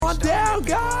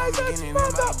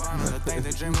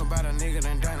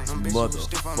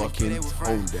Motherfucking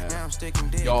tone down.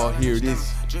 Y'all hear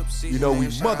this? You know we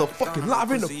motherfucking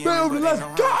live in the building. Let's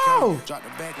go!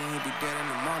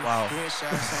 Wow.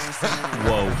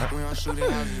 Whoa.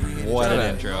 What an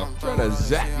intro. Trying to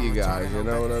zap you guys, you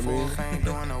know what I mean?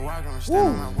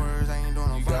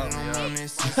 You got me up.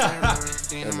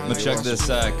 I'm gonna chug this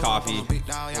coffee real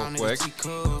quick.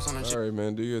 All right,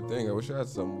 man, do your thing. I wish I had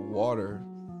some water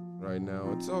right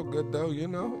now. It's all good though, you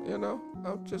know.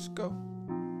 I'll just go.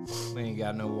 We ain't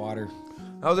got no water.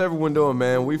 How's everyone doing,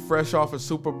 man? We fresh off of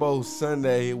Super Bowl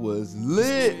Sunday. It was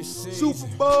lit. Super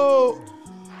Bowl.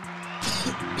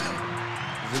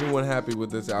 Is anyone happy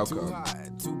with this outcome?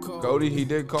 Cody, he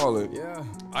did call it.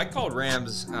 I called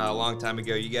Rams a long time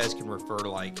ago. You guys can refer to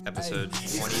like episode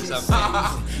 20-something.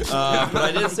 But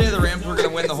I did say the Rams were going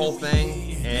to win the whole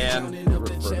thing. And, you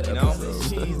know,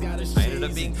 I ended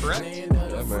up being correct.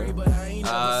 Yeah, man.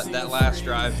 That last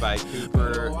drive by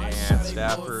Cooper and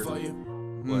Stafford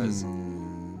was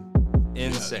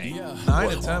insane.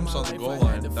 9 attempts on the goal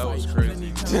line. That was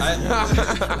crazy.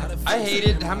 I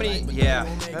hated how many. Yeah,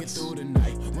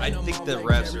 I think the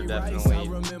refs are definitely.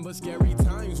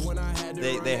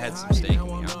 They had some stake in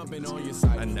the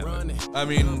outcome. I know. I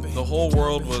mean, the whole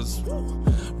world was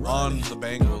on the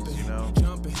Bengals, you know.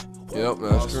 Yep,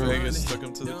 that's Las true. Vegas took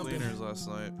them to the cleaners last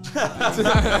night.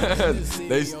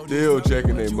 They still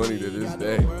checking their money to this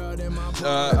day.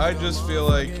 I just feel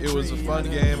like it was a fun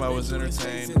game. I was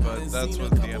entertained, but that's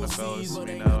what the NFL is to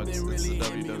me now. It's the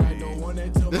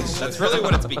WWE. That's really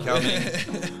what it's becoming.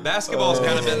 Basketball's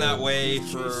kind of been that way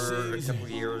for a couple of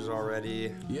years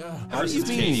already. How do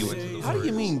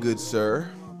you mean, good sir?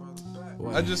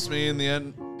 I just mean the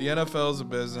NFL is a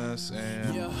business,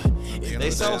 and at the end They of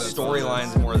the sell day, that's all it is.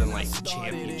 storylines more than like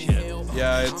championship.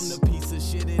 Yeah,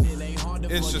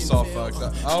 it's just all fucked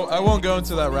up. I won't go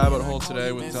into that rabbit hole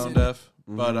today with Tone Deaf,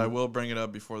 but I will bring it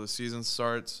up before the season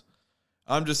starts.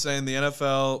 I'm just saying the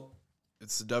NFL,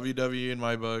 it's the WWE in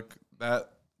my book.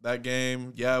 That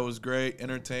game, yeah, it was great,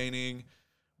 entertaining.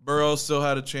 Burrow still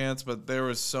had a chance, but there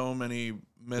was so many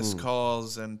missed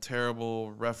calls and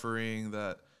terrible refereeing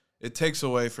that it takes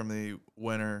away from the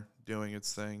winner doing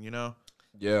its thing, you know?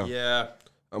 Yeah. Yeah.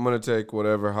 I'm going to take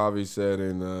whatever Javi said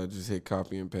and just hit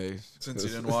copy and paste. Since you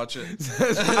didn't watch it.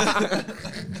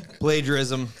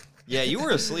 Plagiarism. Yeah, you were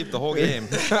asleep the whole game.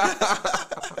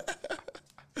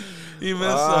 You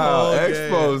missed the whole game.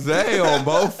 Expose on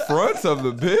both fronts of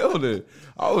the building.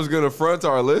 I was going to front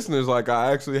our listeners like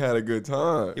I actually had a good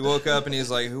time. He woke up and he's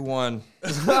like, who won?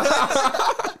 Who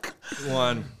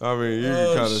won? I mean, you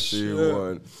can kind of see who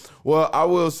won. Well, I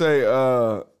will say,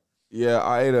 I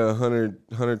ate a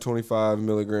 125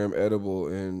 milligram edible,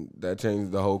 and that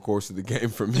changed the whole course of the game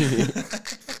for me.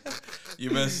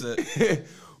 You missed it.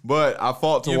 But I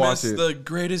fought to watch it. You missed the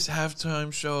greatest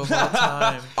halftime show of all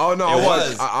time. Oh, no, I did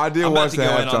watch the halftime show. I'm about to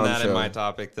go in on that in my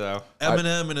topic, though.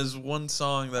 Eminem and his one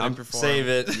song that he performed. Save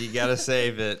it. You got to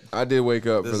save it. I did wake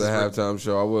up for the halftime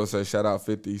show. I will say shout out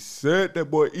 50 Cent.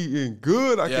 That boy eating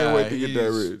good. I can't wait to get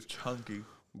that rich. Chunky.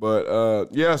 But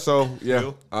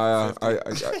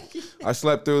I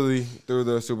slept through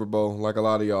the Super Bowl like a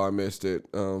lot of y'all. I missed it.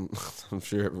 I'm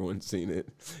sure everyone's seen it.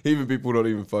 Even people who don't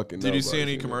even fucking know. Did you see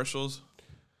any commercials?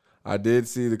 I did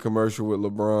see the commercial with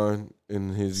LeBron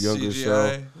and his younger CGI.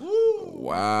 show. Woo.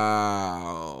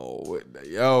 Wow.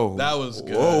 Yo. That was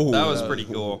good. Whoa. That was pretty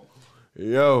cool.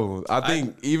 Yo, I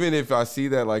think even if I see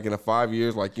that like in 5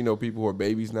 years, like, you know, people who are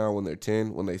babies now when they're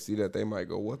 10, when they see that, they might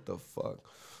go, what the fuck?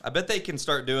 I bet they can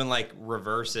start doing like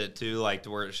reverse it too, like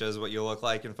to where it shows what you look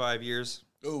like in 5 years.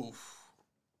 Oof.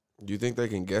 Do you think they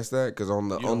can guess that? Because on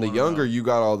the know. younger, you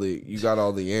got all the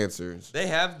answers. They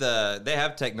have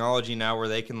technology now where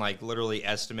they can like literally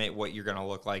estimate what you're gonna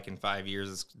look like in 5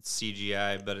 years. It's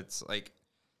CGI, but it's like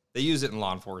they use it in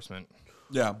law enforcement.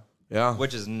 Yeah. Yeah.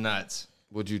 Which is nuts.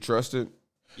 Would you trust it?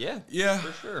 Yeah. Yeah.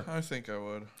 For sure. I think I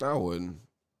would. I wouldn't.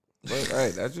 But hey,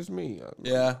 that's just me.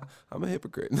 I'm a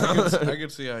hypocrite. I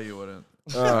could see how you wouldn't.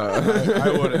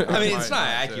 I wouldn't. I mean, it's not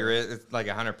accurate. It's like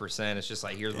 100%. It's just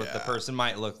like here's what the person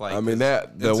might look like. I mean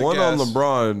the one on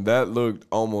LeBron that looked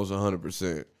almost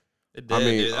 100%. It did. I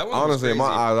mean, dude. That one honestly, was in my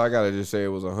crazy. eyes, I gotta just say it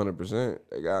was 100%.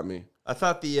 They got me. I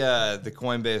thought the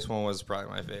Coinbase one was probably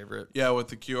my favorite. Yeah, with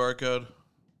the QR code.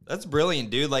 That's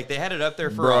brilliant, dude. Like they had it up there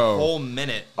for Bro. a whole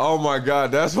minute. Oh my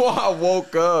God, that's why I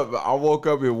woke up. I woke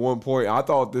up at one point. I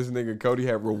thought this nigga Cody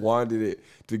had rewinded it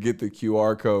to get the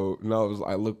QR code, and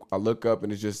I look up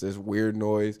and it's just this weird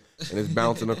noise and it's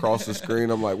bouncing across the screen.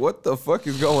 I'm like, what the fuck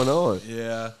is going on?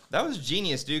 Yeah, that was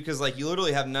genius, dude. Because like you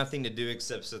literally have nothing to do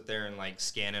except sit there and like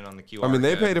scan it on the QR. I mean,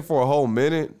 they code. paid it for a whole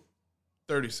minute.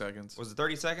 30 seconds. Was it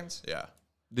 30 seconds? Yeah.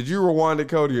 Did you rewind it,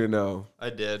 Cody, or no? I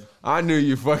did. I knew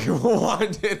you fucking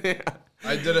rewinded it.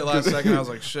 I did it last second. I was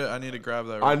like, shit, I need to grab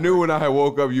that. I knew when I had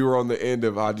woke up, you were on the end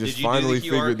of. I just Did you do the finally QR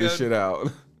figured this code? shit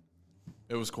out.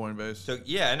 It was Coinbase. So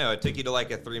yeah, I know. It took you to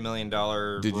like a $3 million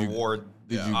reward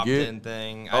did you opt-in get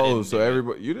thing. Oh, so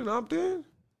everybody, you didn't opt in?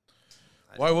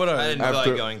 Why would I? I didn't feel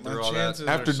like going through all that. chances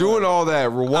After are doing so- all that,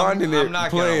 rewinding I'm it, not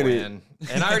playing gonna it. win.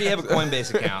 And I already have a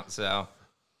Coinbase account, so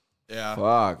Yeah.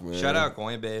 Fuck, man. shout out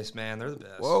Coinbase, man. They're the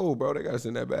best. Whoa, bro, they got us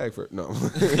in that bag for no.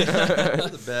 They're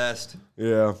the best.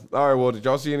 Yeah. All right. Well, did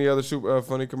y'all see any other super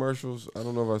funny commercials? I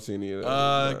don't know if I've seen any of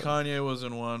those. Kanye was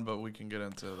in one, but we can get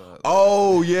into that.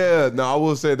 Oh yeah. No, I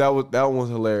will say that one was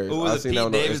hilarious. Ooh, I the seen that Pete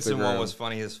on Davidson Instagram. one was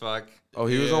funny as fuck. Oh,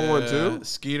 he was on one too.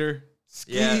 Skeeter.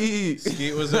 Yeah.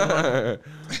 Skeet was in one.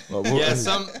 Well, Yeah,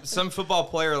 some football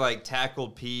player like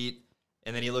tackled Pete,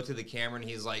 and then he looked at the camera and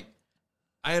he's like,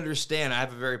 "I understand. I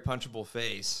have a very punchable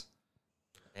face,"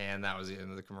 and that was the end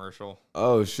of the commercial.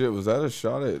 Oh shit, was that a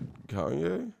shot at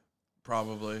Kanye?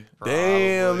 Probably.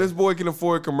 Damn, Probably. this boy can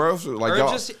afford commercials. Like Or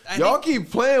y'all, just- I y'all think- keep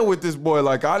playing with this boy.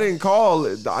 Like I didn't call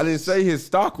it. I didn't say his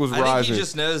stock was I think rising. he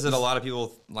just knows that a lot of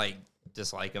people like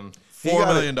dislike him. $4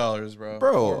 gotta- million, bro.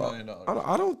 Bro, $4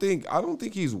 million. I don't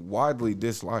think he's widely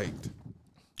disliked.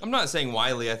 I'm not saying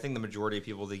widely. I think the majority of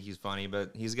people think he's funny,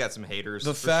 but he's got some haters.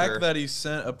 The for fact sure. that he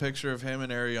sent a picture of him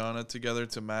and Ariana together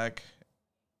to Mac.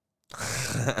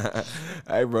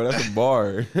 Hey, bro, that's a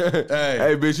bar.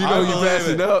 Hey, bitch, you know I who you believe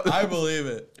passing it. up. I believe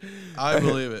it. I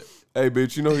believe it. Hey,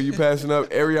 bitch, you know who you passing up?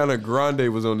 Ariana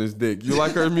Grande was on this dick. You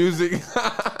like her music?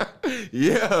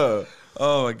 Yeah.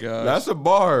 Oh my god. That's a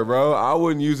bar, bro. I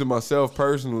wouldn't use it myself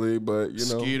personally, but, you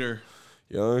know. Skeeter.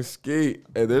 Young Skeet.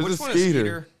 Hey, there's Which a one is Skeeter.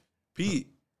 Skeeter? Pete.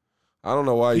 I don't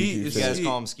know why Pete you keep is You saying guys Skeet.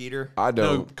 call him Skeeter? I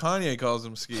No, don't. Kanye calls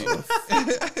him Skeet.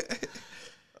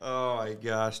 Oh my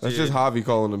gosh, dude. That's just Javi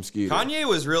calling him Skeeter. Kanye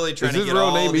was really Is trying to his get real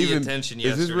all name the even attention Is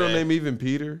yesterday. his real name even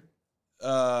Peter?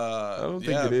 I don't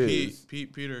think it is.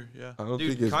 Peter, yeah. I don't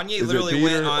Dude, think it's Kanye is literally it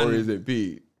Peter went on- or is it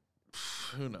Pete?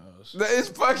 Who knows? It's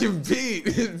fucking Pete.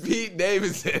 It's Pete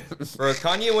Davidson. Bro,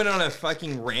 Kanye went on a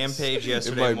fucking rampage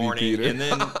yesterday might be morning Peter. and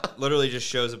then literally just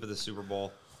shows up at the Super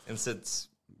Bowl and sits.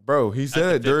 Bro, he said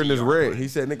the it during his 50-yard rant. line. He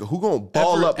said, "Nigga, who gonna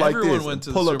ball up like Everyone this? went and to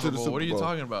the pull up Super to the Bowl. Super What are you Bowl?"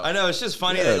 talking about? I know, it's just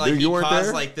funny Yeah, that like dude, he you weren't caused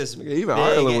there? like this Nigga, big even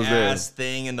Ireland was there. ass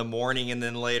thing in the morning and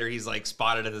then later he's like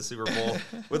spotted at the Super Bowl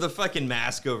with a fucking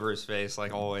mask over his face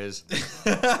like always.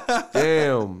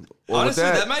 Damn. Well, with Honestly,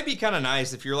 that might be kind of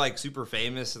nice if you're like super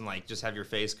famous and like just have your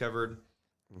face covered.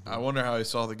 I wonder how he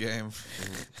saw the game.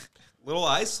 Little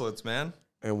eye slits, man.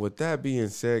 And with that being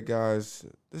said, guys,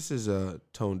 this is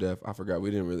Tone Deaf. I forgot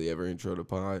we didn't really ever intro the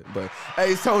pod, but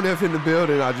hey, it's Tone Deaf in the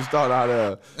building. I just thought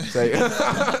I'd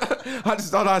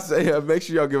say, make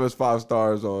sure y'all give us 5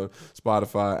 stars on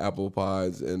Spotify, Apple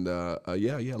Pods, and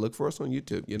yeah, look for us on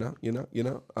YouTube. You know.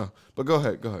 But go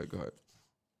ahead.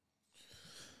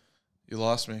 You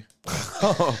lost me.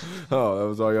 Oh, that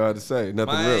was all y'all had to say.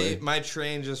 Nothing really. My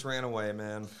train just ran away,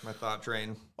 man. My thought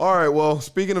train. All right, well,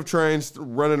 speaking of trains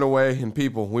running away and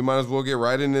people, we might as well get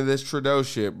right into this Trudeau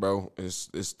shit, bro. It's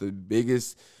the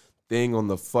biggest thing on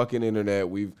the fucking internet.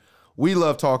 We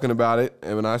love talking about it,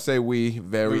 and when I say we,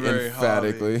 very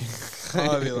emphatically.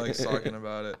 Javi likes talking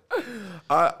about it.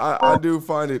 I do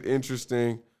find it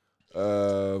interesting.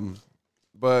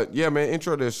 But yeah, man,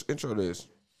 intro this.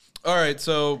 All right,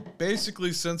 so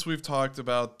basically, since we've talked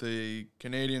about the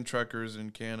Canadian truckers in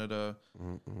Canada,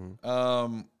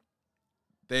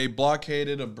 they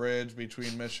blockaded a bridge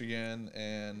between Michigan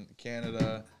and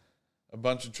Canada. A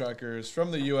bunch of truckers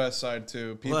from the U.S. side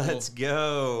too. Let's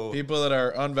go. People that are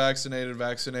unvaccinated,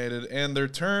 vaccinated, and their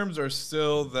terms are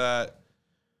still that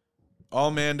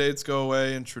all mandates go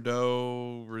away and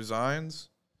Trudeau resigns.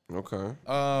 Okay.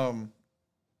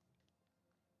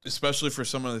 Especially for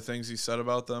some of the things he said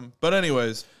about them. But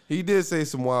anyways, He did say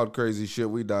some wild, crazy shit.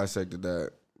 We dissected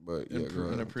that. But yeah, go in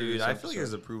a ahead. previous Dude, I feel like episode.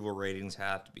 his approval ratings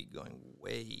have to be going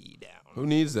way down. Who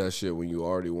needs that shit when you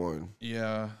already won?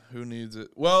 Yeah, who needs it?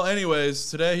 Well,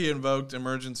 anyways, today he invoked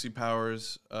emergency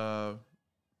powers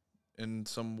in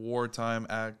some wartime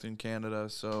act in Canada.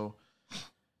 So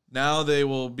now they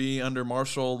will be under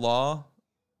martial law.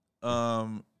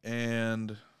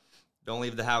 And Don't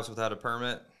leave the house without a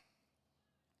permit.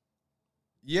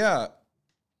 yeah.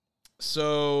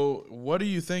 So what do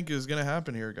you think is going to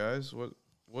happen here, guys?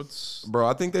 What's Bro,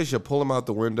 I think they should pull him out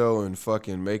the window and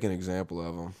fucking make an example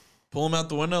of him. pull him out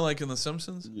the window like in The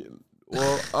Simpsons?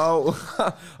 Well,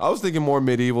 I was thinking more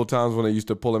medieval times when they used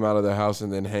to pull him out of their house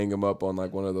and then hang him up on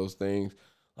like one of those things.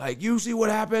 Like, you see what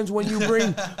happens when you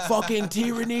bring fucking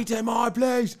tyranny to my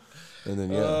place. And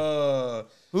then, yeah.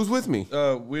 Who's with me?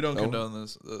 We don't condone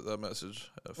this that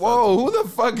message. Whoa, who the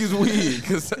fuck is we?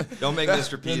 Don't make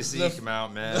Mr. PC come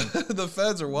out, man. The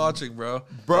feds are watching, bro.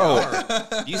 Bro.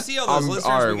 Do you see all those listeners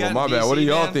all right, we got well, my in bad. DC, What do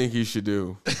y'all man? think he should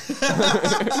do?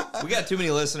 We got too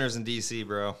many listeners in DC,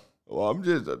 bro. Well,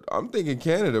 I'm thinking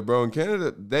Canada, bro. In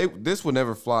Canada, this would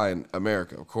never fly in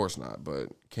America. Of course not. But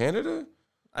Canada?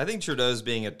 I think Trudeau's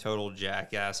being a total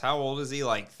jackass. How old is he?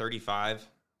 Like 35?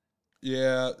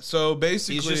 Yeah. So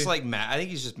basically, He's just like mad. I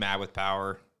think he's just mad with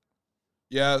power.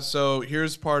 Yeah. So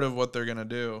here's part of what they're gonna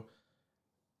do.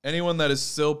 Anyone that is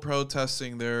still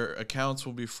protesting, their accounts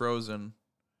will be frozen.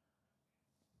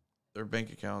 Their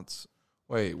bank accounts.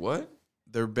 Wait, what?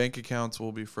 Their bank accounts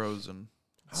will be frozen.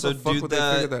 How the fuck would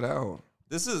they figure that out?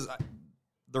 This is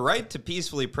the right to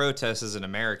peacefully protest is an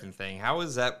American thing. How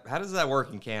does that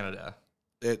work in Canada?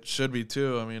 It should be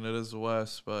too. I mean, it is the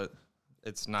West, but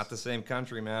It's not the same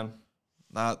country, man.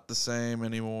 not the same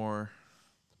anymore.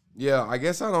 Yeah, I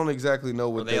guess I don't exactly know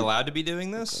what Are they allowed to be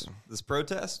doing this? This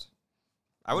protest?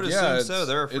 I would assume so.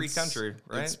 They're a free country,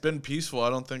 right? It's been peaceful. I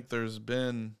don't think there's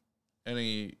been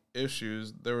any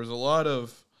issues. There was a lot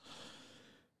of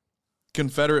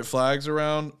Confederate flags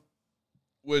around,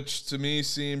 which to me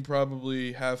seem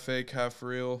probably half fake, half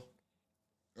real.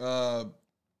 But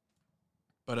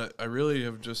I really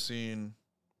have just seen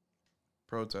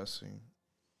protesting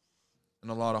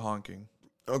and a lot of honking.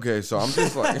 Okay, so I'm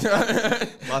just like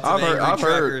Lots of angry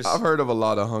truckers. I've heard of a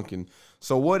lot of honking.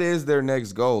 So what is their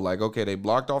next goal? Like, okay, they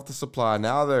blocked off the supply.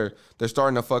 Now they're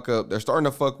starting to fuck up. They're starting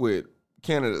to fuck with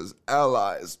Canada's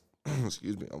allies.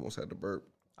 Excuse me, almost had to burp.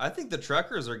 I think the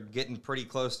truckers are getting pretty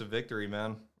close to victory,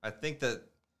 man. I think that.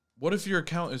 What if your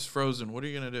account is frozen? What are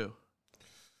you gonna do?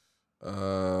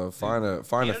 Find a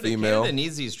female. Canada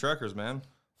needs these truckers, man.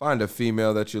 Find a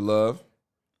female that you love.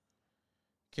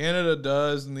 Canada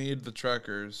does need the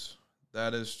truckers.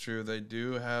 That is true. They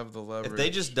do have the leverage. If they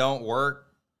just don't work,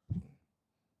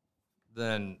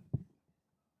 then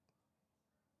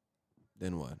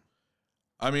what?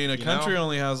 I mean, a country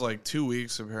only has like 2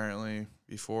 weeks apparently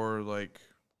before like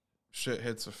shit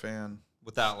hits a fan.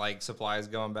 without like supplies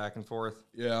going back and forth.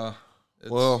 Yeah.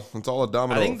 Well, it's all a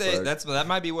domino I think effect. that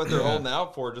might be what they're holding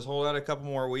out for. Just hold out a couple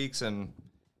more weeks and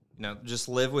just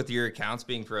live with your accounts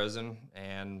being frozen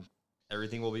and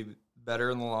everything will be better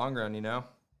in the long run,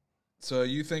 So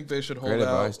you think they should hold Great out?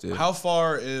 advice, dude. How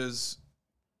far is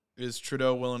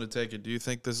Trudeau willing to take it? Do you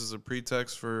think this is a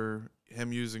pretext for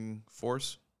him using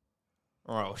force?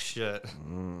 Oh shit.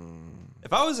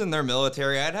 If I was in their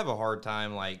military, I'd have a hard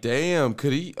time Damn,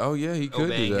 could he? Oh yeah, he could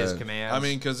obeying do that. his commands. I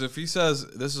mean, because if he says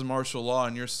this is martial law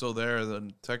and you're still there,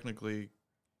 then technically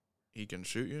he can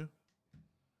shoot you.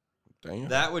 Damn.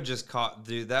 that would just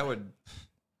dude, that would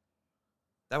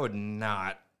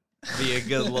not be a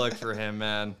good look for him,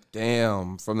 man.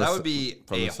 Damn. That would be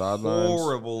from a the sidelines.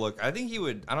 horrible look. I think he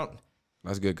would.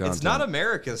 That's good content. It's not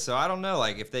America, so I don't know,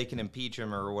 if they can impeach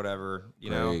him or whatever,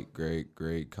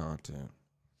 Great content.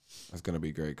 That's gonna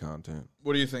be great content.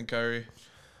 What do you think, Kiyree?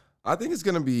 I think it's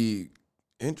gonna be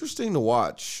interesting to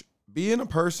watch. Being a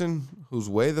person who's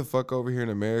way the fuck over here in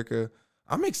America,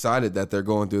 I'm excited that they're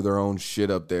going through their own shit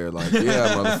up there. Yeah,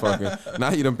 motherfucker. Now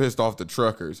you done pissed off the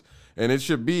truckers. And it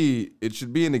should be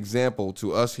an example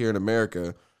to us here in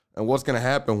America and what's gonna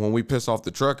happen when we piss off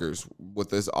the truckers with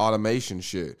this automation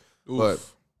shit. Oof. But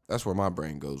that's where my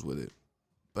brain goes with it.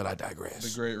 But I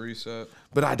digress. The Great Reset.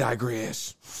 But I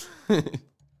digress.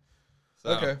 So,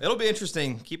 Okay. It'll be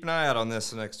interesting. Keep an eye out on this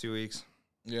the next 2 weeks.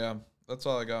 Yeah, that's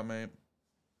all I got, mate.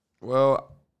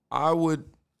 Well, I would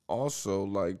also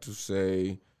like to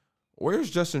say, where's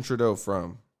Justin Trudeau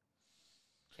from?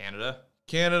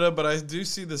 Canada, but I do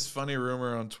see this funny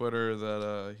rumor on Twitter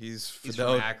that he's he's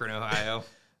Fidel. from Akron, Ohio.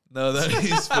 No, that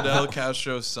he's Fidel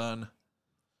Castro's son.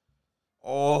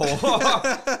 Oh,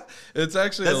 It's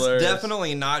actually that's hilarious.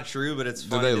 definitely not true, but it's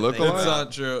funny. they to look think alike? It's about.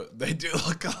 not true. They do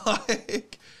look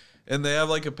alike. And they have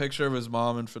a picture of his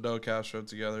mom and Fidel Castro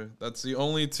together. That's the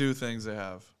only two things they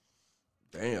have.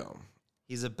 Damn.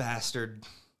 He's a bastard.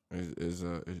 Is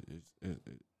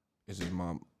his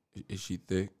mom? Is she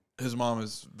thick? His mom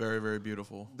is very, very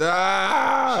beautiful. She's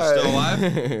still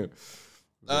alive?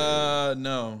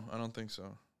 No, I don't think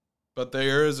so. But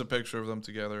there is a picture of them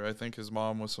together. I think his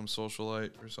mom was some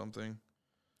socialite or something.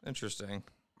 Interesting.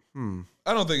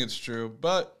 I don't think it's true,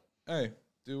 but hey,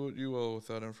 do what you will with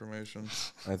that information.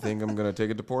 I think I'm gonna take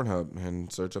it to Pornhub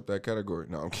and search up that category.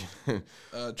 No, I'm kidding.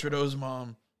 Trudeau's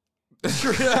mom.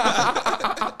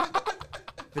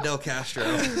 Fidel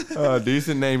Castro.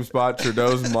 Decent name spot.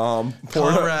 Trudeau's mom.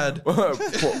 Conrad.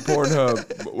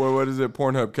 Pornhub. What is it?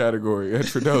 Pornhub category.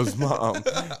 Trudeau's mom.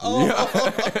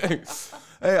 Yeah.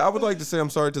 Hey, I would like to say I'm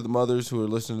sorry to the mothers who are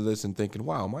listening to this and thinking,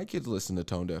 wow, my kids listen to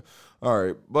Tone Deaf. All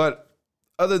right. But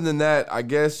other than that, I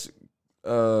guess,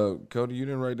 Cody, you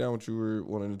didn't write down what you were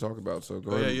wanting to talk about. So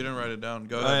go ahead. Yeah, you didn't write it down.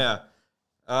 Go ahead. Oh,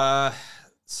 yeah.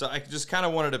 So I just kind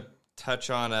of wanted to touch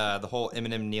on the whole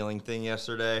Eminem kneeling thing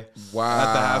yesterday. Wow.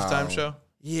 At the halftime show?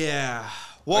 Yeah. I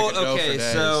Well, could go okay, for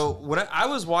days. so when I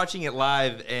was watching it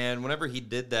live, and whenever he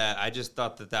did that, I just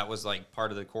thought that was like part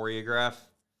of the choreograph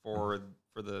for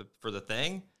the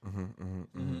thing.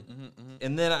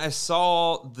 And then I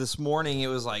saw this morning, it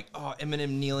was like, oh, Eminem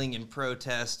kneeling in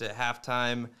protest at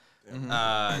halftime, and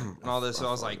all this. So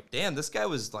I was like, damn, this guy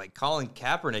was like calling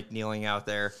Kaepernick kneeling out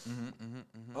there.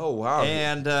 Oh, wow.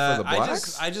 And For the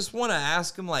blacks? I just want to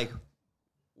ask him, like,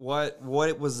 what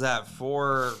was that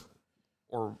for,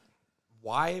 or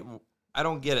why? I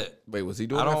don't get it. Wait, was he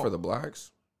doing that for the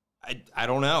blacks? I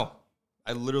don't know.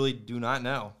 I literally do not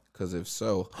know. Because if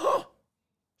so,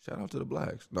 shout out to the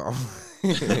blacks. No.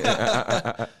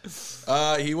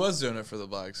 He was doing it for the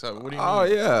blacks. What do you mean? Oh,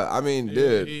 yeah. I mean,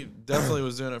 dude. He definitely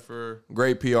was doing it for...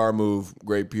 Great PR move.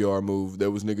 Great PR move.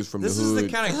 There was niggas from This the is hood. the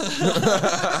kind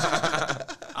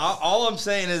of... all I'm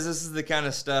saying is this is the kind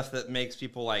of stuff that makes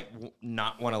people, like,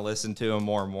 not want to listen to him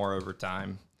more and more over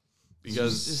time.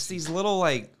 Because just these little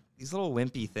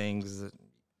wimpy things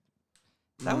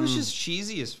that was just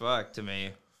cheesy as fuck to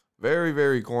me. Very,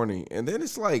 very corny. And then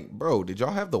it's like, bro, did y'all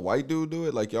have the white dude do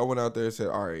it? Like, y'all went out there and said,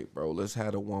 all right, bro, let's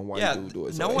have the one white dude do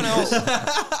it. So no one else.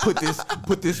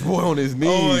 put this boy on his knees.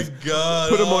 Oh, my God.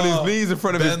 Put him on his knees in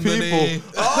front of his Bend the people. knee.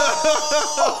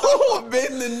 Oh,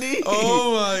 bend the knee.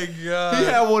 Oh, my God. He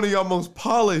had one of y'all most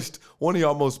polished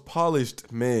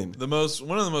men. One of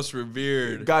the most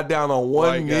revered. Got down on one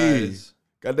white knee. guys.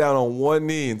 Got down on one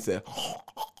knee and said,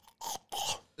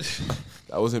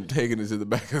 that was him taking it to the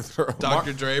back of the throat.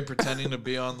 Dr. Dre pretending to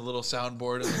be on the little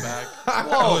soundboard in the back.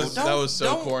 Whoa, that was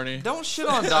so corny. Don't shit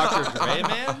on Dr. Dre,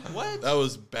 man. What? That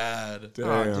was bad. Damn,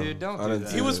 Oh, dude, don't I do didn't that.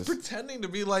 see He was this. pretending to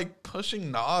be like pushing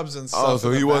knobs and stuff. Oh, so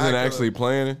in the he wasn't back of actually the-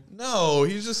 playing it? No,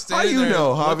 he's just How standing you there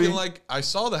know, Javi? looking like I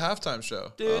saw the halftime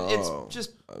show. Dude, Oh. it's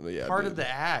just Yeah, I part did. of the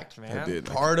act, man. I did.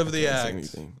 Part of the can't say act.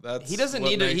 anything. That's He doesn't what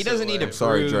need to. He makes doesn't it need to lit.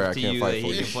 Sorry, prove Dre, I to can't you fight that for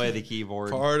he you. can play the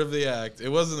keyboard. Part of the act. It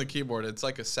wasn't the keyboard. It's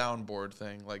like a soundboard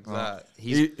thing, like that.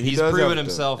 He's He does proven have to.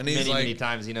 himself And he's many, like, many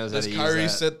times. He knows how Does to use Kiyree that.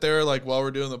 sit there like while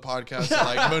we're doing the podcast and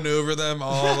like maneuver them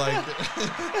all like?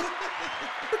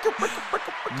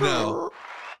 No.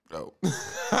 Oh.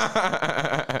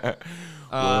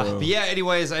 But yeah,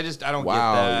 anyways, I don't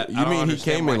Wow. get that. You I don't mean he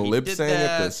understand came why in he lip did saying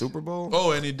at the that. Super Bowl?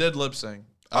 Oh, and he did lip sync.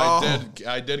 Oh.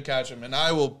 I did catch him, and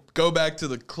I will go back to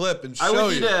the clip and I show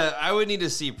would you. need I would need to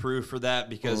see proof for that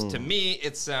because to me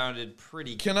it sounded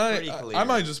pretty. Can pretty I? clear. I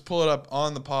might just pull it up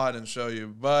on the pod and show you,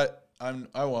 but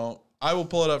I won't. I will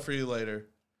pull it up for you later.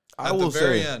 At will the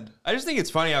very say- end. I just think it's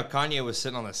funny how Kanye was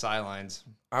sitting on the sidelines.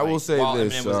 I will say while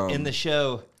this. Eminem was in the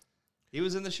show. He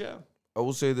was in the show. I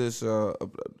will say this.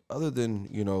 Other than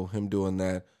him doing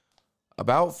that,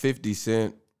 about 50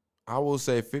 Cent, I will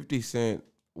say 50 Cent.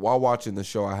 While watching the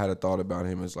show, I had a thought about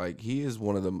him. It's like he is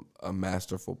a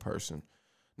masterful person.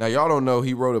 Now y'all don't know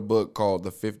he wrote a book called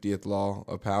The 50th Law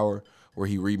of Power, where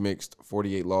he remixed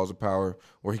 48 Laws of Power,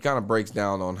 where he kind of breaks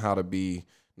down on how to be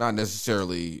not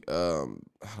necessarily. I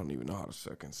don't even know how to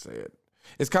second say it.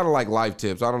 It's kind of like life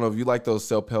tips. I don't know if you like those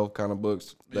self-help kind of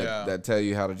books that tell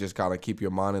you how to just kind of keep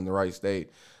your mind in the right state.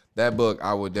 That book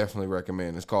I would definitely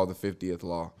recommend. It's called The 50th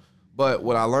Law. But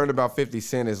what I learned about 50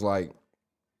 Cent is like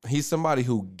he's somebody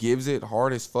who gives it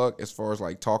hard as fuck as far as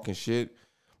like talking shit,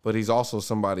 but he's also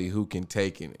somebody who can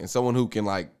take it and someone who can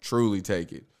like truly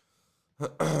take it.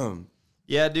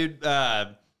 Yeah, dude.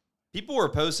 People were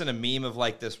posting a meme of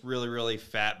like this really, really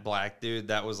fat black dude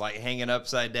that was like hanging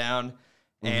upside down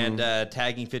and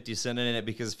tagging 50 Cent in it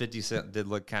because 50 Cent did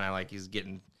look kind of like he's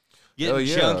getting Oh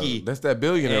yeah, chunky. that's that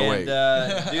billionaire weight.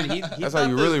 Dude, he That's thought how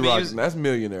you those really rock. memes- That's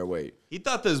millionaire weight. He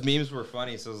thought those memes were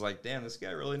funny, so I was like, damn, this guy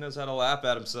really knows how to laugh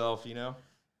at himself,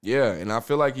 Yeah, and I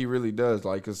feel like he really does.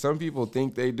 Like, cause some people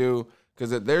think they do. Cause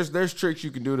there's tricks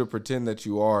you can do to pretend that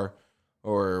you are,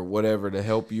 or whatever, to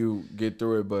help you get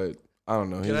through it. But I don't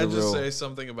know. Can I just say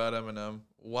something about Eminem?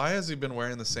 Why has he been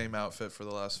wearing the same outfit for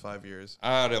the last 5 years?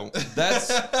 I don't.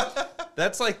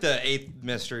 That's like the eighth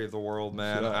mystery of the world,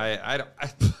 man. I don't.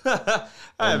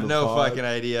 I have no fucking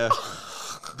idea.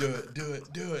 Do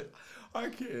it. I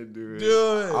can't do it.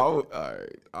 Do it. All right.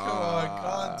 Come on,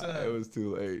 content. It was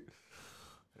too late.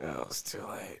 Yeah, it was too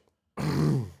late.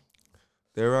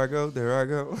 There I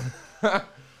go.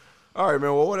 All right,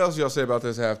 man. Well, what else y'all say about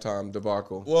this halftime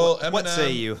debacle? Well, Eminem, what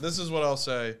say you? This is what I'll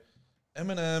say.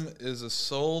 Eminem is a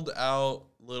sold out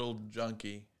little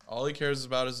junkie. All he cares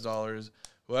about is dollars.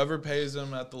 Whoever pays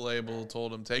him at the label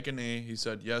told him, take a knee. He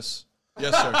said, yes.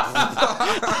 Yes, sir.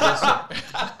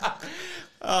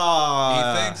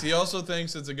 Yes, sir. He also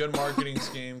thinks it's a good marketing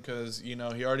scheme because, he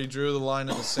already drew the line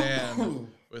in the sand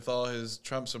with all his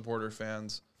Trump supporter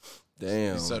fans.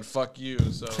 Damn. He said, fuck you.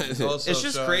 So it's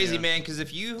just crazy, man, because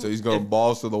if you... So he's going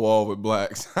balls to the wall with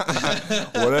blacks.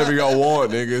 Whatever y'all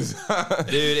want, niggas.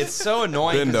 Dude, it's so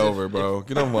annoying. Bend over, bro.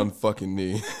 Get on one fucking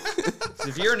knee.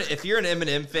 If you're an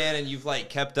Eminem fan and you've, like,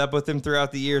 kept up with him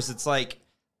throughout the years, it's like...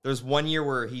 There's one year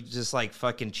where he just, like,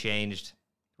 fucking changed.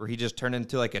 Where he just turned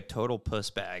into, like, a total puss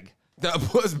bag. That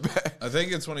puss bag. I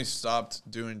think it's when he stopped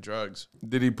doing drugs.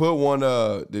 Did he put one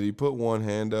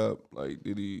hand up? Like,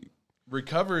 did he...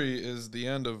 Recovery is the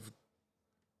end of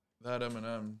that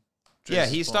Eminem. Yeah,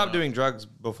 he stopped doing drugs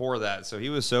before that, so he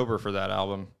was sober for that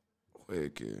album.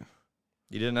 Wicked.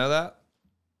 You didn't know that?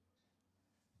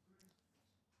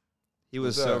 He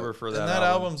was sober for that album. And that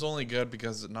album's only good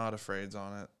because Not Afraid's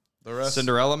on it. The rest,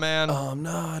 Cinderella Man. I'm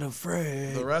not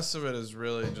afraid. The rest of it is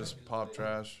really just pop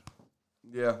trash.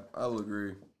 Yeah, I'll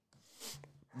agree.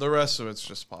 The rest of it's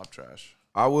just pop trash.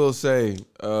 I will say,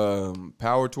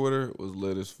 Power Twitter was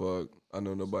lit as fuck. I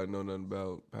know nobody know nothing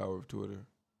about Power of Twitter.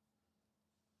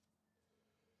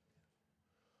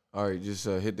 All right, just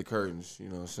hit the curtains. You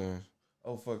know what I'm saying?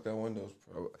 Oh fuck, that window's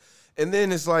probably. And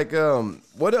then it's like,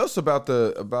 what else about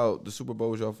the Super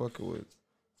Bowl was y'all fucking with?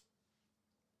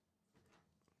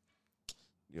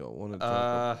 Yo, want to talk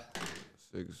about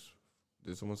 6?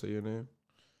 Did someone say your name?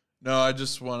 No, I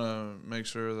just want to make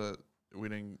sure that we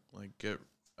didn't like get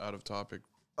out of topic.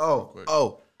 Oh.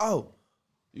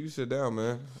 You sit down,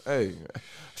 man. Hey,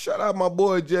 shout out my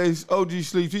boy Jay OG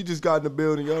Sleeps. He just got in the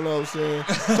building. Y'all know what I'm saying?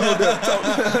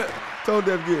 Tone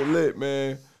Deaf getting lit,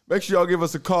 man. Make sure y'all give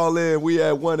us a call in. We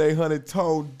at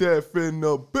 1-800-TONE DEAF in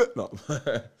the bit. No.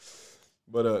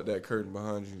 But that curtain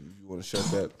behind you, if you want to shut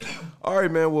that. All right,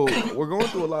 man. Well, we're going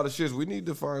through a lot of shit. We need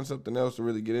to find something else to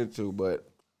really get into, but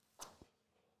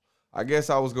I guess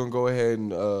I was going to go ahead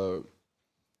and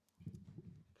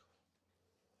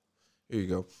here you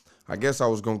go. I guess I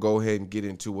was going to go ahead and get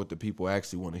into what the people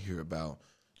actually want to hear about.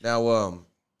 Now,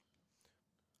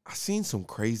 I seen some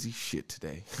crazy shit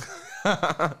today.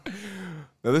 Now,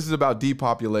 this is about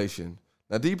depopulation.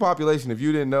 Now, depopulation, if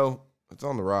you didn't know, it's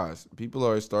on the rise. People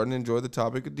are starting to enjoy the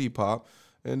topic of Depop,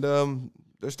 and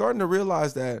they're starting to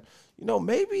realize that,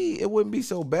 maybe it wouldn't be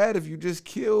so bad if you just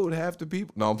killed half the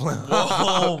people. No, I'm playing.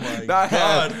 Oh, my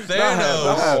God.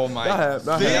 Thanos. Oh, my God.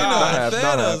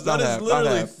 Thanos. That is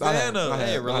literally Thanos.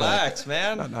 Hey, relax,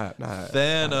 man.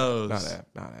 Thanos.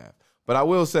 Not half. But I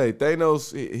will say,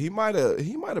 Thanos, he might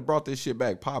have brought this shit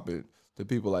back popping to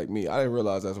people like me. I didn't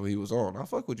realize that's what he was on. I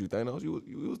fuck with you, Thanos. You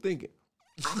was thinking.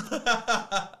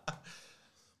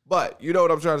 But you know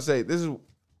what I'm trying to say. This is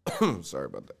sorry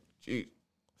about that. Jeez.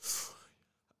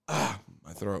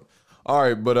 My throat. All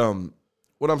right, but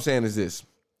what I'm saying is this.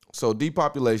 So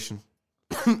depopulation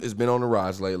has been on the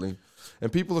rise lately,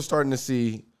 and people are starting to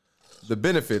see the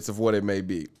benefits of what it may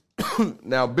be.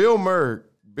 Now, Bill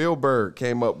Burr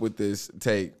came up with this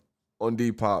take on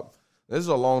Depop. This is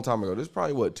a long time ago. This is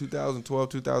probably 2012,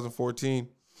 2014.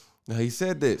 Now, he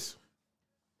said this.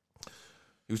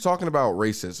 He was talking about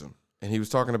racism, and he was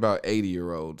talking about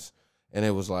 80-year-olds. And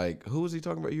it was like, who was he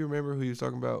talking about? You remember who he was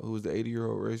talking about? Who was the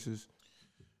 80-year-old racist?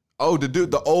 Oh, the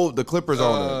dude, the Clippers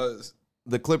owner.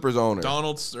 The Clippers owner.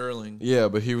 Donald Sterling. Yeah,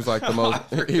 but he was like the most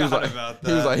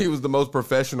he was the most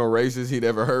professional racist he'd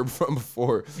ever heard from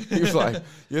before. He was like,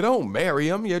 you don't marry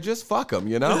him, you just fuck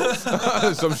him,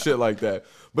 some shit like that.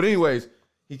 But anyways,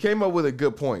 he came up with a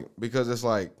good point because it's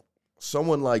like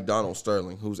someone like Donald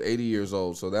Sterling, who's 80 years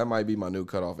old, so that might be my new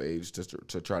cutoff age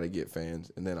to try to get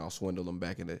fans, and then I'll swindle them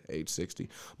back into age 60.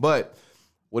 But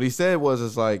what he said was,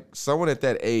 it's like someone at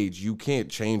that age, you can't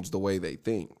change the way they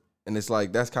think. And it's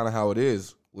like, that's kind of how it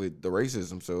is with the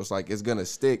racism. So it's like, it's going to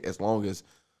stick as long as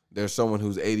there's someone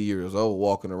who's 80 years old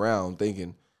walking around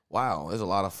thinking, wow, there's a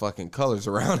lot of fucking colors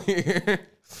around here.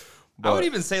 But I would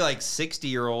even say like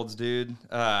 60-year-olds, dude.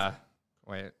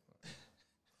 Wait.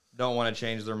 Don't want to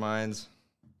change their minds.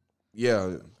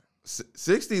 Yeah.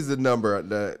 60 is the number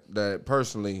that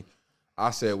personally I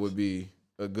said would be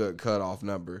a good cutoff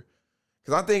number.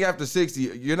 Because I think after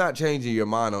 60, you're not changing your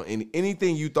mind on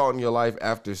anything you thought in your life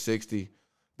after 60.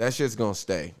 That shit's going to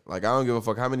stay. Like, I don't give a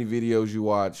fuck how many videos you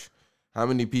watch, how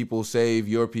many people save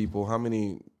your people, how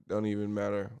many don't even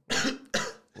matter.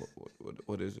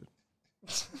 What is it?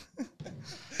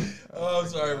 Oh, I'm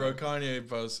sorry, bro. Kanye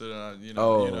posted on, you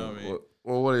know me.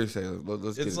 Well, what do you say?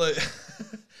 Let's it's get like,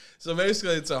 so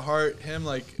basically it's a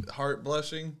heart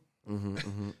blushing.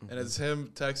 And it's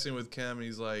him texting with Kim, and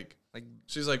he's like, Like,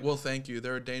 she's like, well, thank you.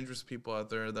 There are dangerous people out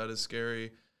there. That is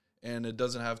scary, and it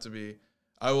doesn't have to be.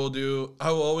 I will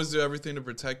always do everything to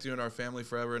protect you and our family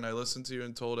forever. And I listened to you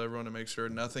and told everyone to make sure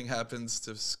nothing happens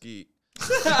to Skeet.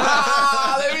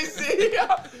 Let me see.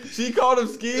 She called him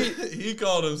Skeet. He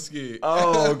called him Skeet.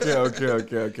 Oh,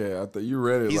 okay. I thought you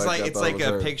read it. he's like, I it's thought it like was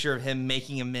a her. picture of him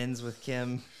making amends with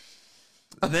Kim.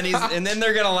 And then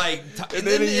they're gonna like, And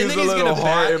then he used a little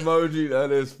heart emoji.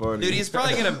 That is funny. Dude, he's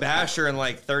probably gonna bash her in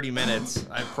like 30 minutes.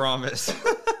 I promise.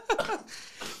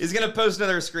 He's gonna post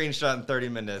another screenshot in 30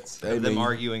 minutes of them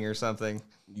arguing or something.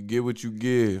 You get what you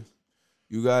give.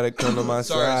 You gotta come to my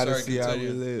side and see how we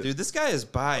live. Dude, this guy is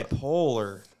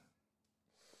bipolar.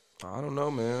 I don't know,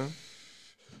 man.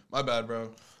 My bad, bro.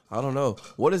 I don't know.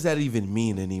 What does that even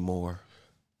mean anymore?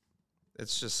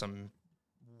 It's just some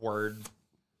word.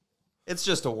 It's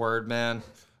just a word, man.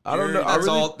 I don't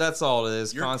know. That's all it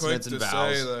is. You're Consonants quick and to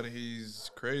vowels. say that he's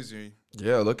crazy.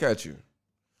 Yeah, look at you.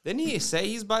 Didn't he say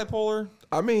he's bipolar?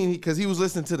 I mean, because he was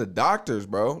listening to the doctors,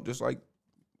 bro. Just like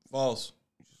False.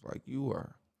 you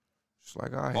are. Just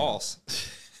like I am. False.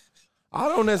 I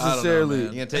don't necessarily.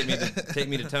 You gonna take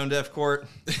me to tone deaf court?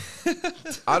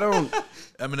 I don't.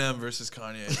 Eminem versus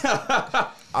Kanye.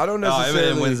 I don't Oh,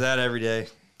 necessarily. Eminem wins that every day.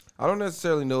 I don't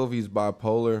necessarily know if he's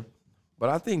bipolar, but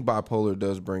I think bipolar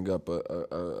does bring up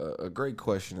a great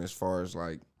question as far as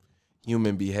like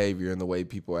human behavior and the way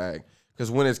people act.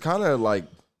 Because when it's kind of like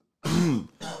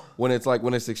when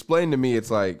it's explained to me, it's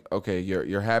like, okay,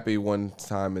 you're happy one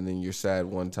time and then you're sad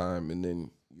one time and then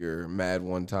you're mad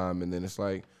one time and then it's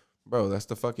like, bro, that's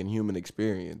the fucking human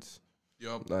experience.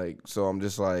 Yup. Like, so I'm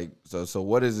just like, so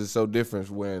what is it so different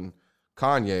when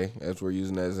Kanye, as we're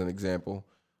using as an example,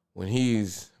 when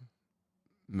he's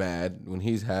mad, when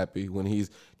he's happy, when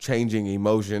he's changing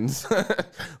emotions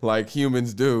like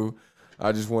humans do,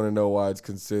 I just want to know why it's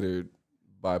considered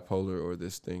bipolar or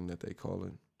this thing that they call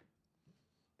it.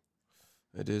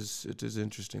 It is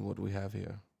interesting what we have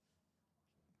here.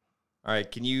 All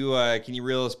right, can you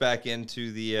reel us back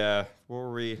into the what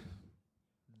were we?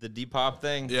 The Depop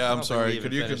thing? Yeah, I'm sorry.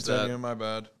 Could Could you continue? My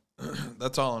bad.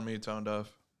 That's all on me, tone deaf.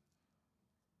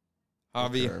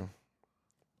 Javi, Okay.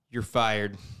 you're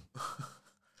fired.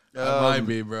 That might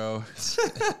be, bro.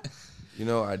 You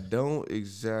know, I don't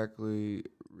exactly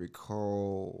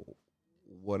recall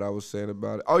what I was saying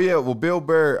about it. Oh, yeah, well, Bill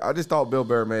Burr, I just thought Bill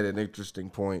Burr made an interesting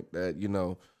point that, you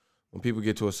know, when people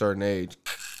get to a certain age,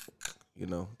 you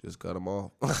know, just cut them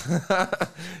off.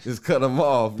 Just cut them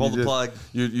off. Pull the plug.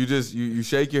 You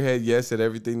shake your head yes at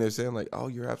everything they're saying. Like, oh,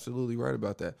 you're absolutely right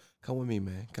about that. Come with me,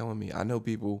 man. Come with me. I know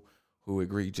people who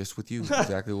agree just with you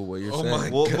exactly with what you're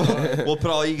saying. We'll put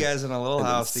all you guys in a little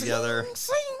house together.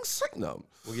 Sing. No.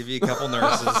 We'll give you a couple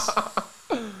nurses.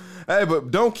 Hey, but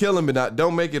don't kill him, but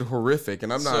don't make it horrific.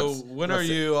 And I'm not. So when are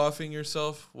you offing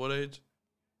yourself? What age?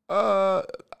 Well,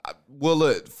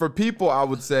 look, for people, I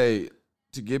would say,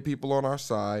 to get people on our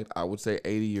side, I would say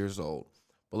 80 years old.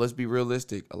 But let's be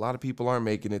realistic. A lot of people aren't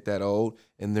making it that old,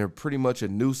 and they're pretty much a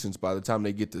nuisance by the time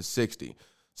they get to 60.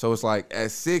 So it's like,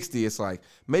 at 60, it's like,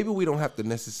 maybe we don't have to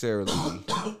necessarily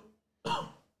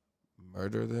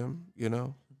murder them, you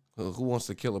know? Who wants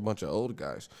to kill a bunch of old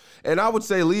guys? And I would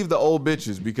say leave the old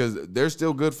bitches because they're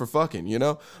still good for fucking, you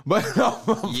know? But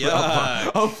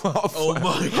Yuck. Oh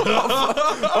my god!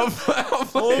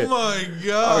 Oh my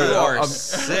god! You are I'm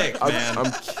sick, man.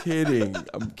 I'm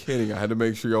kidding. I had to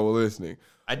make sure y'all were listening.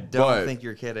 I don't think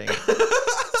you're kidding.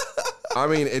 I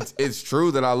mean, it's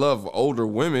true that I love older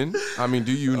women. I mean,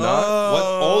 do you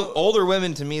not? Older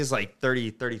women to me is like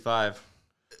 30, 35.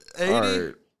 80? All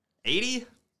right. 80?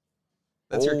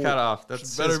 That's your cutoff.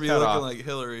 That's Better his be cutoff. looking like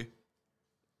Hillary.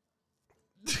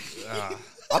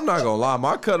 I'm not gonna lie.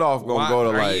 My cutoff gonna go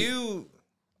to like.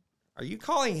 Are you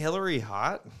calling Hillary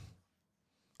hot?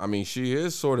 I mean, she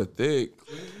is sort of thick.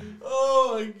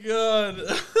 Oh my god!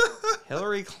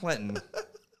 Hillary Clinton.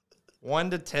 1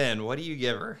 to 10. What do you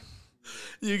give her?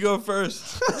 You go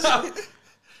first. Like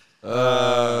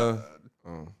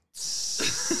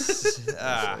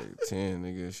 10,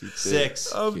 nigga. She thick.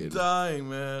 6. I'm Kidding. dying,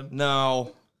 man.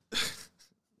 No.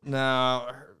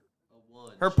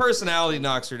 Her personality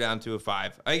knocks her down to a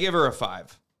 5. I give her a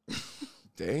 5.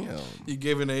 Damn. You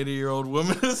gave an 80-year-old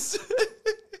woman a 6.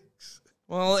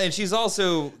 Well, and she's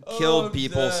also killed I'm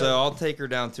people, dead. so I'll take her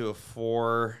down to a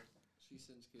 4. She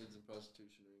sends kids in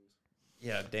prostitution rings.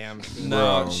 Yeah, damn.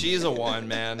 No, Bro. she's a 1,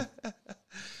 man.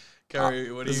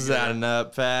 Carrie, what do This you is got? adding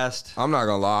up fast. I'm not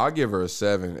gonna lie. I'll give her a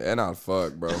 7, and I'd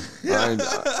fuck, bro. I'm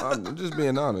just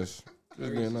being honest.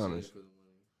 Just being honest.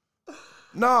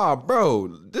 Nah,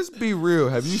 bro. Just be real.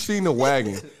 Have you seen the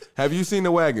Wagon? Have you seen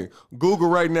the Wagon? Google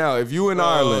right now. If you in Oh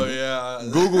Ireland, yeah.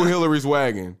 Google Hillary's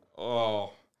Wagon. Oh,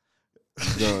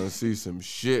 You're gonna see some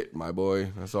shit, my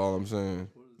boy. That's all I'm saying.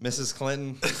 Mrs.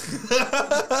 Clinton.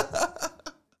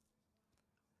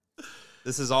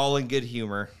 This is all in good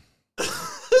humor.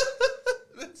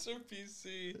 That's her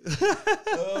PC.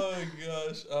 Oh my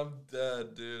gosh, I'm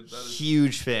dead, dude. That is,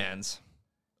 Huge fans.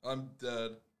 I'm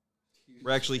dead.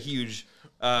 We're actually huge.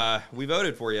 We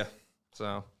voted for you.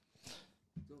 So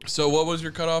what was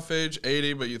your cutoff age?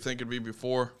 80, but you think it'd be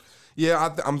before?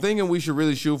 Yeah, I'm thinking we should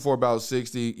really shoot for about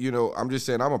 60. You know, I'm just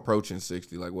saying I'm approaching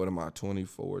 60. Like, what am I,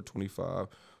 24, 25?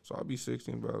 So I'll be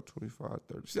 60 in about 25,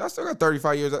 30. See, I still got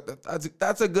 35 years.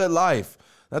 That's a good life.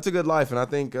 That's a good life. And I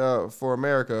think for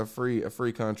America, a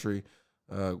free country,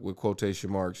 with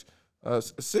quotation marks,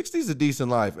 60 is a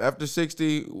decent life. After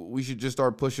 60, we should just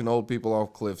start pushing old people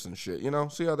off cliffs and shit. You know,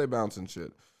 see how they bounce and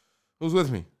shit. Who's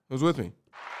with me? Who's with me?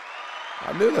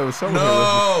 I knew there was someone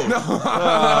here. No.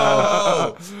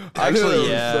 I knew there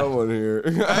was someone here.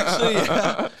 Actually,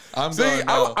 yeah. I'm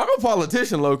a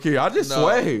politician, low key. I just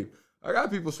swayed. I got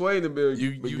people swaying to be.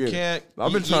 You can't.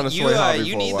 I've been trying to sway Javi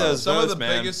you for need a while. those Some of the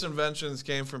man. biggest inventions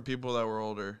came from people that were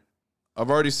older.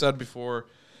 I've already said before,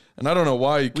 and I don't know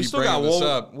why you keep bringing this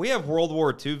up. We have World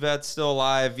War II vets still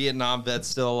alive, Vietnam vets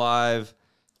still alive.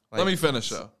 Let me finish,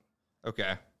 though.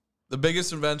 Okay. The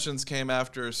biggest inventions came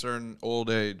after a certain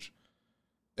old age.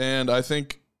 And I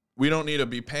think we don't need to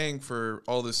be paying for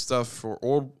all this stuff for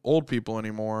old people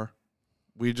anymore.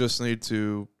 We just need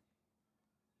to,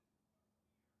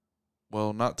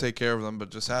 well, not take care of them,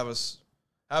 but just have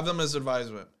them as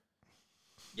advisement.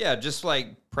 Yeah, just like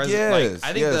Yes,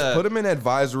 I think put them in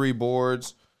advisory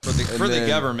boards for the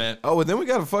government. Oh, and then we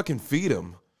gotta fucking feed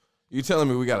them. You telling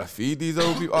me we gotta feed these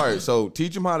old people? All right, so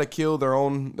teach them how to kill their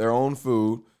own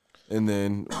food, and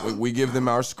then we give them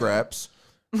our scraps.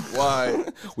 Why?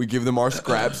 We give them our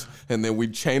scraps, and then we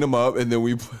chain them up, and then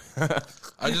we.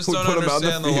 I just we don't put 'em out in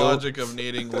understand the field. logic of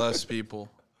needing less people.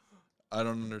 I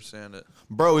don't understand it.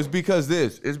 Bro, it's because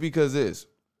this.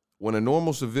 When a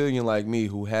normal civilian like me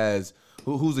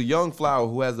who's a young flower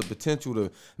who has the potential to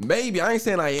maybe, I ain't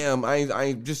saying I am, I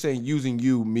ain't just saying using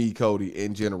you, me, Cody,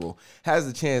 in general, has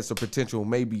the chance or potential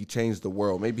maybe change the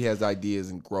world, maybe has ideas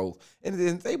and growth, and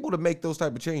is able to make those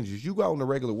type of changes. You go out in the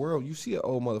regular world, you see an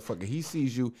old motherfucker, he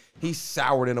sees you, he's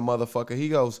soured in a motherfucker, he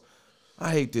goes, I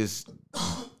hate this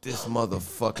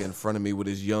motherfucker in front of me with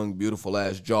his young, beautiful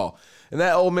ass jaw. And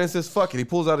that old man says, fuck it. He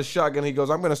pulls out a shotgun. He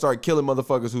goes, I'm going to start killing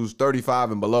motherfuckers who's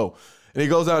 35 and below. And he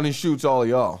goes out and he shoots all of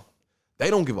y'all. They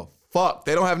don't give a fuck.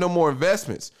 They don't have no more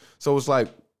investments. So it's like,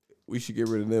 we should get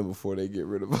rid of them before they get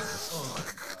rid of us.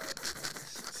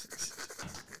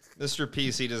 Mr.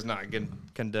 PC does not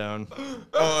condone.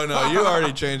 Oh no, you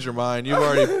already changed your mind. You've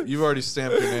already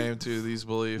stamped your name to these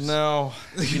beliefs. No,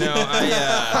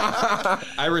 I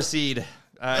recede.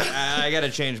 I got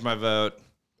to change my vote.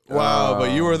 Wow,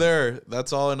 but you were there.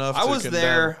 That's all enough. I to was condemn.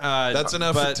 there. That's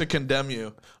enough to condemn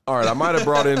you. All right, I might have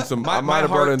brought in some. I might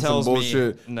have brought in some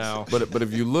bullshit. No, but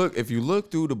if you look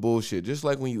through the bullshit, just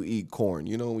like when you eat corn,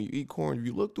 you know, when you eat corn, if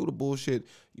you look through the bullshit,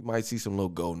 you might see some little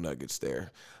gold nuggets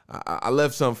there. I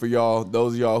left some for y'all.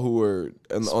 Those of y'all who were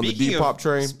on the Depop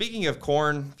train. Speaking of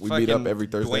corn, we meet up every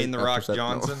Thursday. Dwayne "The Rock"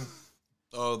 Johnson.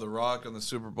 Oh, The Rock on the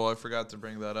Super Bowl. I forgot to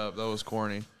bring that up. That was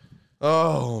corny.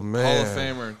 Oh man, Hall of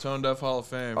Famer, Tone Deaf Hall of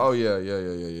Fame. Oh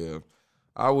yeah.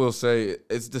 I will say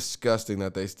it's disgusting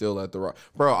that they still let The Rock.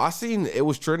 Bro, I seen it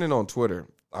was trending on Twitter.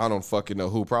 I don't fucking know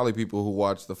who. Probably people who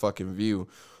watch the fucking View,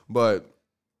 but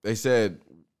they said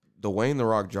Dwayne "The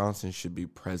Rock" Johnson should be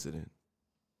president.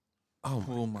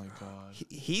 Oh my God.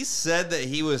 He said that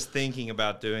he was thinking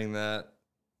about doing that.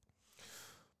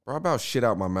 Bro, I about shit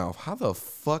out my mouth. How the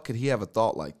fuck could he have a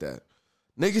thought like that?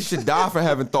 Niggas should die for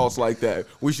having thoughts like that.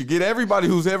 We should get everybody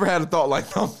who's ever had a thought like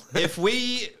that. If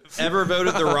we ever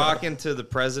voted The Rock into the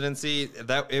presidency,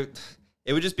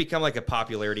 it would just become like a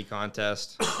popularity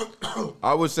contest.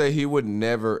 I would say he would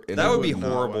never. That would be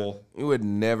horrible. He would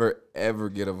never, ever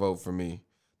get a vote from me.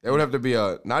 There would have to be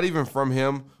not even from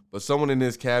him, but someone in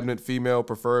his cabinet, female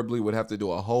preferably, would have to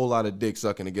do a whole lot of dick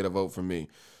sucking to get a vote from me.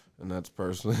 And that's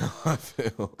personally how I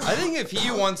feel. I think if he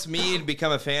wants me to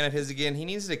become a fan of his again, he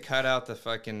needs to cut out the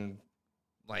fucking,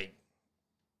 like,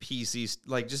 PCs.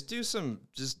 Like, just do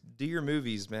your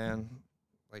movies, man.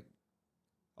 Like,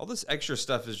 all this extra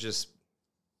stuff is just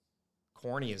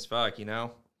corny as fuck, you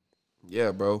know?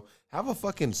 Yeah, bro. Have a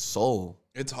fucking soul.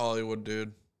 It's Hollywood,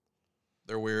 dude.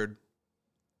 They're weird.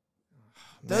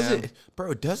 Does it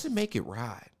make it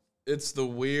right? It's the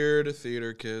weird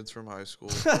theater kids from high school.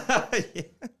 Yeah.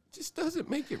 Just doesn't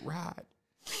make it right.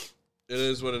 It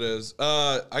is what it is.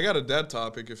 I got a dead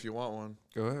topic if you want one.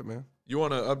 Go ahead, man. You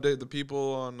want to update the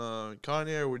people on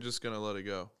Kanye, or we're just going to let it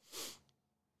go?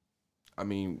 I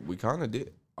mean, we kind of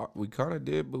did.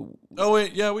 But Oh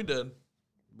wait, yeah, we did.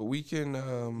 but we can.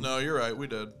 No, you're right. We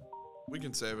did. We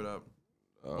can save it up.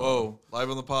 Whoa! Live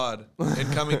on the pod.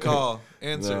 Incoming call.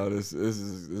 Answer. No, this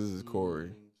is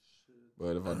Corey.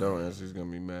 But if I don't answer, he's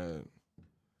gonna be mad.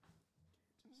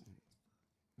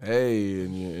 Hey,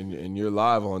 and you're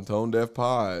live on Tone Deaf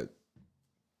Pod.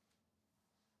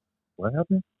 What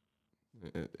happened?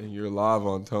 And you're live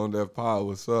on Tone Deaf Pod.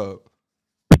 What's up?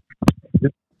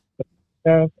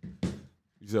 Yeah.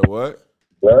 You said what?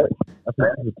 What? I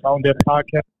said the Tone Deaf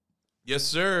Podcast. Yes,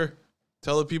 sir.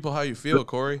 Tell the people how you feel,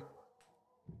 Corey.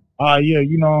 Yeah,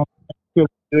 you know, I feel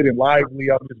good and lively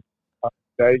up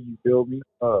today. You feel me?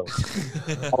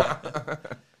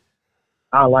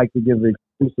 I like to give an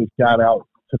exclusive shout out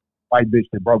to the white bitch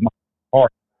that broke my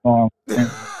heart. Yeah,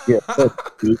 you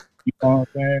know what I'm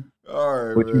saying? All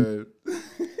right, man.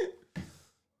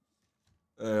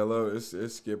 Hey, hello.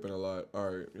 It's skipping a lot. All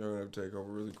right, you're gonna have to take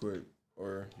over really quick,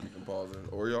 or you can pause it,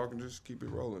 or y'all can just keep it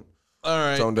rolling. All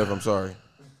right. Tone Deaf, I'm sorry.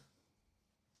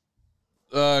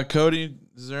 Cody,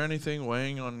 is there anything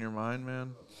weighing on your mind,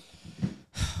 man?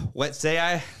 What say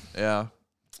I? Yeah.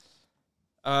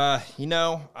 You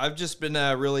know, I've just been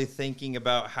really thinking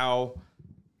about how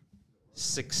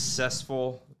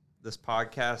successful this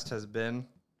podcast has been.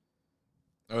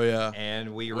 Oh yeah.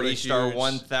 And we What a reached our huge-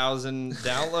 1,000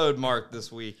 download mark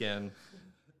this weekend.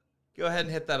 Go ahead and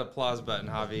hit that applause button,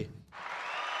 Javi.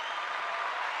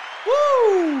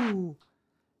 Woo!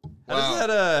 Wow.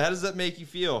 How does that make you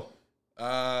feel?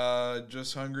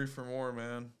 Just hungry for more,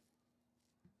 man.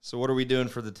 So what are we doing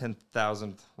for the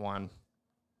 10,000th one?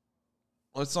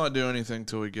 Let's not do anything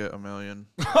till we get 1 million.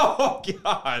 Oh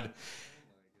God!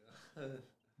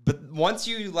 But once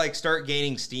you like start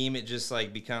gaining steam, it just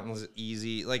like becomes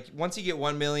easy. Like once you get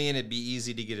 1 million, it'd be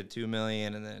easy to get a 2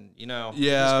 million, and then it Yeah.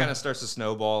 just kind of starts to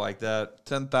snowball like that.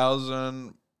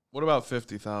 10,000. What about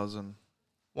 50,000?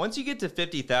 Once you get to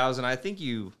 50,000, I think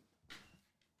you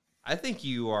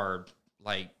are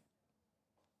like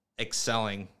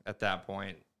excelling at that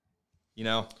point. You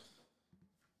know.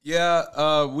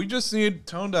 Yeah, we just need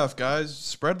tone deaf, guys.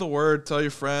 Spread the word. Tell your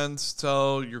friends.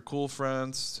 Tell your cool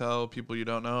friends. Tell people you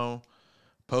don't know.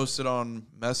 Post it on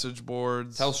message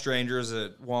boards. Tell strangers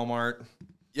at Walmart.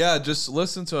 Yeah, just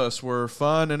listen to us. We're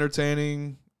fun,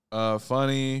 entertaining,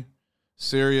 funny,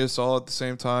 serious, all at the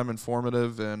same time,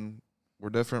 informative, and we're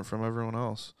different from everyone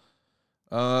else.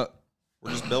 We're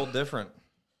just built different.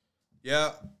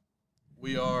 Yeah,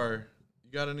 we are.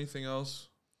 You got anything else?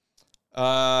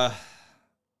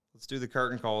 Let's do the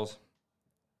curtain calls.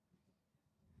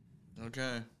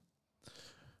 Okay.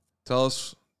 Tell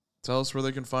us where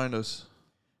they can find us.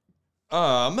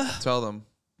 Spotify, Tell them.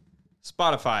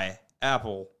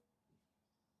 Apple,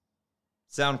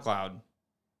 SoundCloud,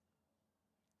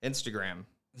 Instagram,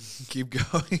 Keep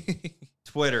going.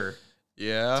 Twitter,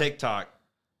 Yeah. TikTok,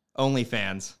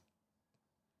 OnlyFans.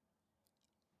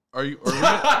 Are we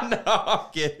No,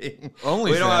 I'm kidding.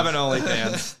 We don't have an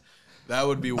OnlyFans. That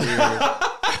would be weird.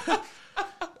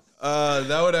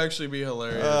 That would actually be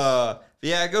hilarious.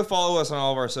 Yeah, go follow us on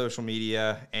all of our social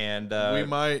media, and we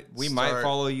might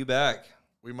follow you back.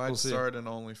 We might We'll see. start an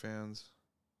OnlyFans.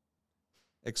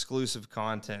 Exclusive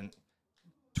content,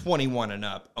 21 and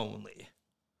up only.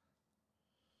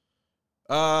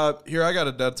 Here I got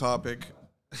a dead topic.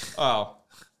 Oh,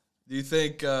 Do you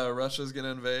think Russia's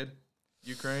gonna invade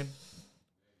Ukraine?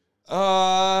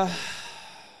 I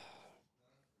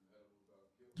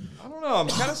don't know. I'm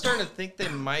kind of starting to think they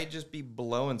might just be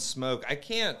blowing smoke. I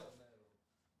can't.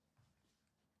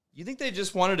 You think they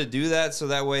just wanted to do that so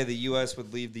that way the U.S.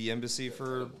 would leave the embassy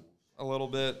for a little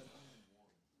bit?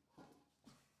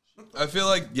 I feel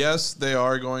like yes, they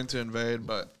are going to invade,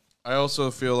 but I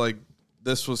also feel like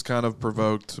this was kind of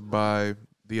provoked by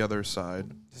the other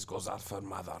side. This goes out for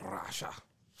Mother Russia.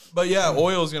 But yeah,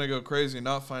 oil is gonna go crazy.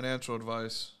 Not financial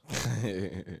advice.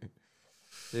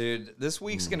 Dude, this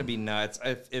week's going to be nuts.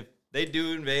 If they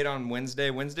do invade on Wednesday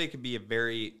could be a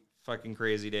very fucking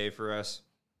crazy day for us.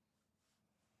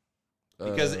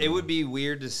 Because it would be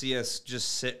weird to see us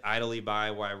just sit idly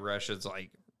by while Russia's like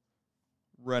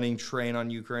running train on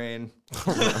Ukraine.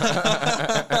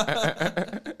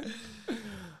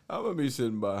 I'm gonna be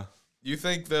sitting by. You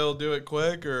think they'll do it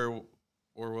quick, or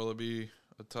will it be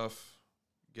a tough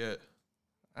get?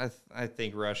 I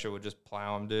think Russia would just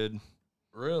plow them, dude.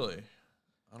 Really?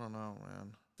 I don't know,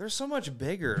 man. They're so much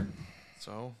bigger,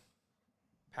 So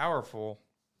powerful.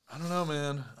 I don't know,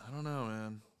 man.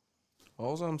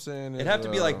 All I'm saying is It'd have to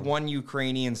be like one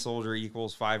Ukrainian soldier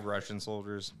equals 5 Russian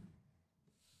soldiers.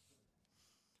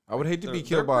 I would hate to be They're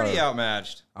killed by. pretty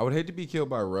outmatched. I would hate to be killed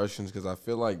by Russians because I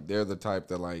feel like they're the type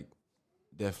that like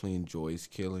definitely enjoys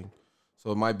killing.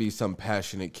 So it might be some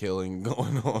passionate killing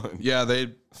going on. Yeah, they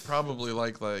probably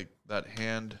like that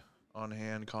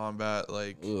hand-on-hand combat,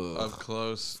 like up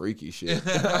close. Freaky shit.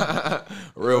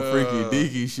 Real freaky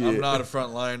deaky shit. I'm not a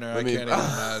front liner. I can't even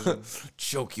imagine.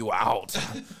 Choke you out.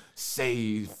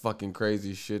 Say fucking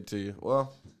crazy shit to you.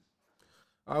 Well,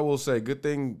 I will say, good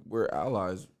thing we're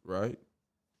allies, right?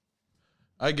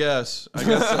 I guess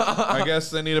I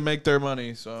guess they need to make their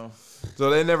money. So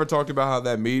they never talked about how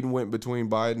that meeting went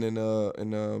between Biden and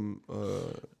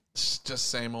it's just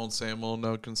same old,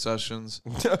 no concessions.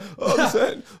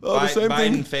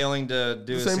 Biden failing to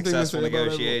do a successful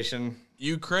negotiation.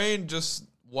 Ukraine just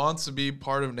wants to be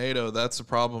part of NATO. That's the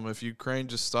problem. If Ukraine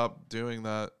just stopped doing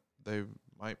that, they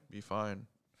might be fine.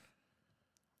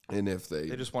 And if they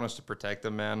just want us to protect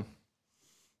them, man.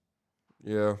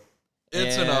 Yeah.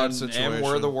 It's an odd situation. And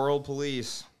we're the world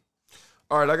police.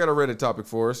 All right, I got a Reddit topic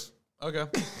for us. Okay.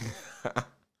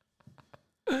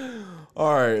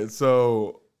 All right,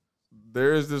 so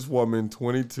there's this woman,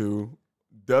 22,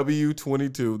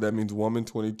 W22, that means woman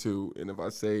 22. And if I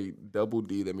say double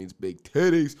D, that means big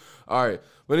titties. All right,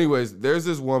 but anyways, there's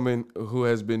this woman who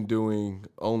has been doing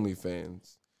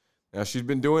OnlyFans. Now, she's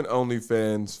been doing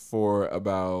OnlyFans for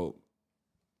about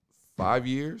 5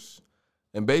 years.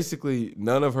 And basically,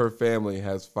 none of her family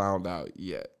has found out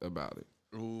yet about it.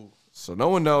 Ooh. So no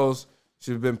one knows.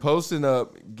 She's been posting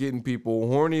up, getting people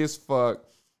horny as fuck.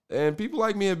 And people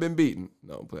like me have been beaten.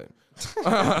 No, I'm playing.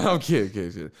 I'm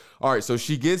kidding. All right, so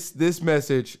she gets this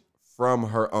message from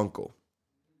her uncle.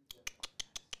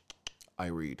 I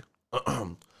read.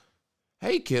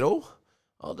 Hey, kiddo.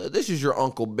 This is your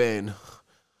Uncle Ben.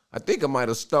 I think I might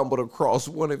have stumbled across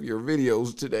one of your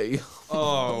videos today.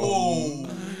 Oh,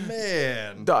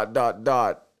 man. ...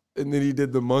 And then he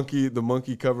did the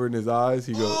monkey covering his eyes.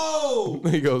 He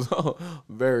goes, oh,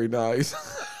 very nice.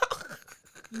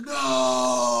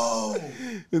 No.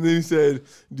 And then he said,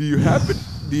 do you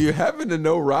happen to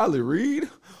know Riley Reid?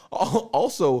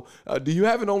 Also, do you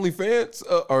have an OnlyFans?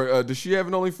 Or does she have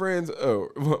an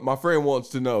OnlyFans? My friend wants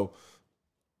to know.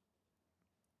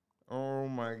 Oh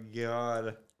my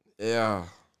God. Yeah.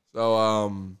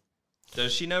 So,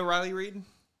 does she know Riley Reid?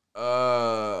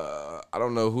 I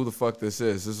don't know who the fuck this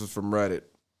is. This is from Reddit.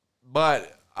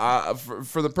 But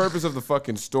for the purpose of the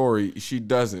fucking story, she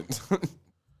doesn't. But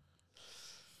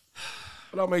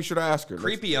I'll make sure to ask her.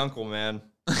 Creepy uncle, man.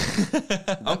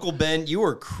 Uncle Ben, you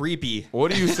were creepy.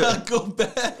 What do you say? Uncle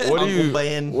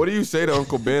Ben. What do you say to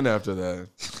Uncle Ben after that?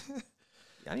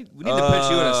 We need to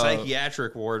put you in a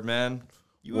psychiatric ward, man.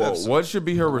 What should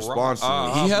be her response to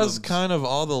this? He has kind of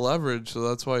all the leverage, so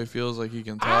that's why he feels like he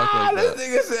can talk like that. This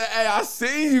nigga said, hey, I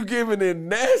seen you giving it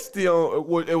nasty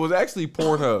on. It was actually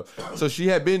Pornhub. So she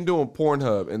had been doing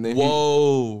Pornhub, and then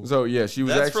so yeah, she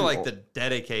was. That's actually for like the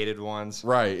dedicated ones,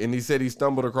 right? And he said he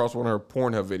stumbled across one of her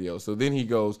Pornhub videos. So then he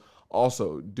goes,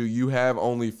 also, do you have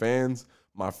OnlyFans?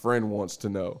 My friend wants to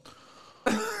know.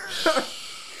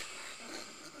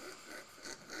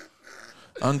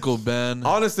 Uncle Ben.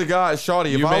 Honest to God,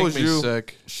 Shawty, if I was you,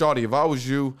 sick. Shawty, if I was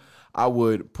you, I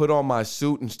would put on my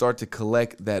suit and start to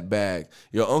collect that bag.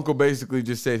 Your uncle basically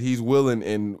just said he's willing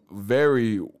and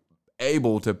very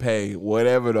able to pay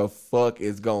whatever the fuck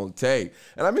it's gonna take.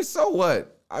 And I mean, so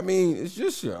what? I mean, it's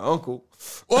just your uncle.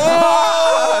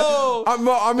 Whoa!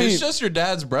 I mean, it's just your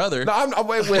dad's brother. No,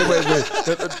 wait.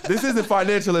 This isn't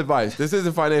financial advice. It's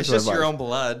just your own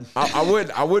blood.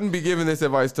 I wouldn't be giving this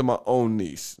advice to my own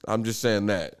niece. I'm just saying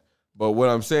that. But what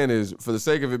I'm saying is, for the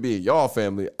sake of it being y'all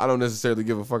family, I don't necessarily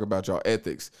give a fuck about y'all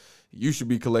ethics. You should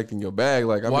be collecting your bag.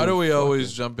 Like, why do we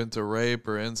always jump into rape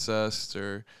or incest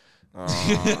or?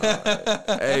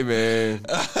 Hey man,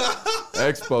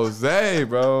 expose,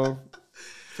 bro.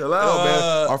 Chill out,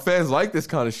 man. Our fans like this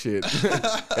kind of shit.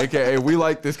 AKA, we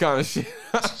like this kind of shit.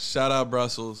 Shout out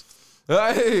Brussels.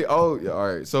 Hey, all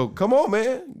right. So come on,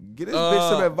 man. Get this bitch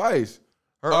some advice.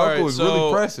 Her uncle is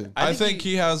really pressing. I think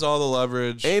he has all the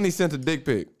leverage. And he sent a dick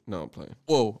pic. No, I'm playing.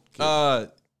 Whoa. I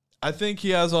think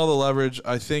he has all the leverage.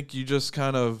 I think you just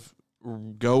kind of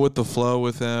go with the flow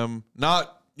with him.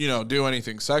 Not, do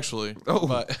anything sexually.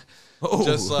 But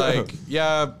just like,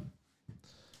 yeah,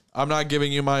 I'm not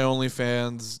giving you my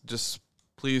OnlyFans. Just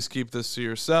please keep this to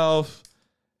yourself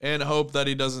and hope that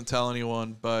he doesn't tell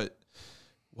anyone. But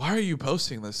why are you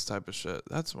posting this type of shit?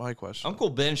 That's my question. Uncle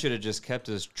Ben should have just kept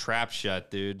his trap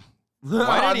shut, dude.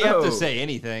 Why did he have to say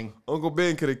anything? Uncle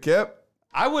Ben could have kept.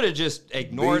 I would have just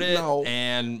ignored it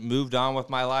and moved on with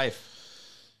my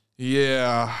life.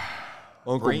 Yeah.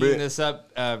 Bringing this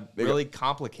up really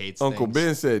complicates Uncle things.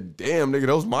 Ben said, damn, nigga,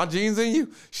 those my jeans in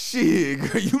you? Shit,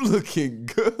 girl, you looking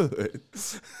good.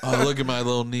 Oh, look at my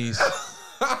little niece.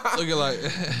 Looking like.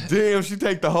 Damn, she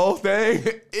take the whole thing.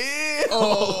 Ew.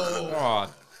 Oh.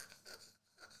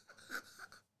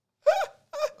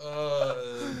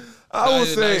 I will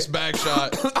say, nice back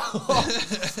shot.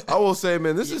 I will say,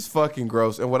 man, this is fucking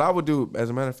gross. And what I would do, as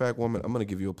a matter of fact, woman, I'm gonna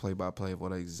give you a play-by-play of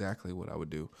exactly what I would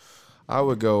do. I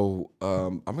would go.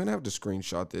 I'm gonna have to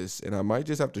screenshot this, and I might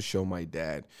just have to show my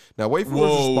dad. Now wait for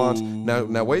his response.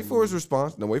 Now wait for his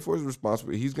response. Now wait for his response.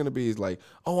 He's gonna be like,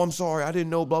 "Oh, I'm sorry, I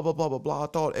didn't know." Blah blah blah blah blah. I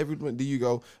thought everyone. Do you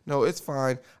go? No, it's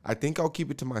fine. I think I'll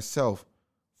keep it to myself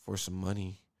for some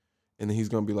money. And then he's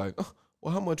gonna be like, "Oh,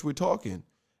 well, how much we talking?"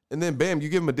 And then bam, you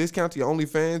give him a discount to your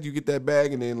OnlyFans. You get that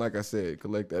bag, and then like I said,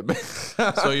 collect that bag.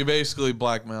 So you basically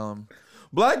blackmail him.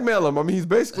 Blackmail him. I mean, he's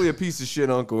basically a piece of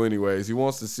shit uncle anyways. He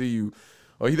wants to see you.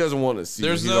 Or he doesn't want to see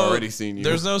you. He's already seen you.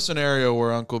 There's no scenario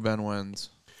where Uncle Ben wins.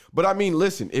 But I mean,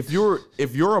 listen, if you're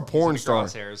a porn star,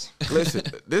 listen,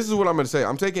 this is what I'm going to say.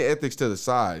 I'm taking ethics to the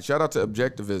side. Shout out to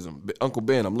objectivism. Uncle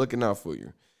Ben, I'm looking out for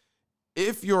you.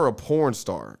 If you're a porn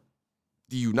star,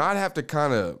 do you not have to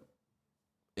kind of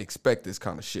expect this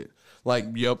kind of shit? Like,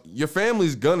 yep, your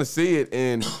family's gonna see it,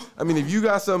 and I mean, if you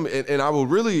got some, and I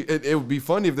would really, it would be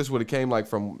funny if this would have came like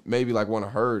from maybe like one of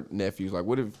her nephews. Like,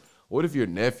 what if your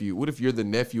nephew? What if you're the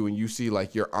nephew and you see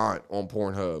like your aunt on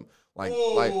Pornhub? Like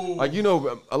you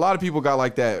know, a lot of people got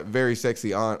like that very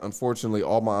sexy aunt. Unfortunately,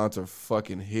 all my aunts are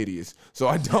fucking hideous, so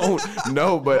I don't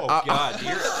know. But God,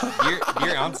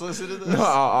 your aunts listen to this? No,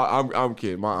 I'm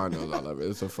kidding. My aunt knows I love it.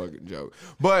 It's a fucking joke.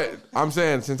 But I'm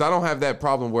saying, since I don't have that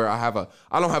problem where I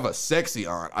don't have a sexy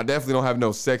aunt. I definitely don't have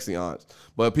no sexy aunts.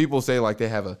 But people say like they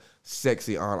have a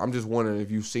sexy aunt. I'm just wondering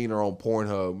if you've seen her on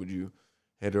Pornhub, would you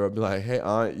hit her up and be like, "Hey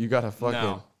aunt, you got a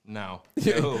fucking No.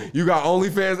 you got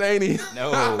OnlyFans, ain't he?"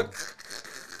 No.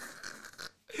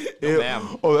 No,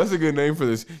 ma'am. Oh, that's a good name for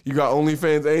this. You got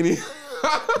OnlyFans, ain't he?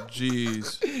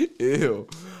 Jeez. Ew.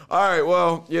 All right,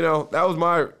 well, you know, that was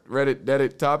my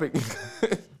Reddit topic.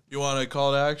 You want a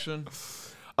call to action?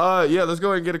 Yeah, let's go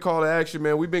ahead and get a call to action,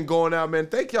 man. We've been going out, man.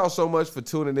 Thank y'all so much for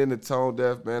tuning in to Tone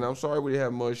Deaf, man. I'm sorry we didn't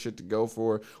have much shit to go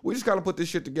for. We just kind of put this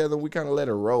shit together and we kind of let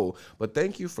it roll. But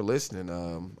thank you for listening.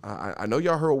 I know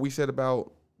y'all heard what we said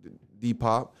about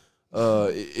Depop.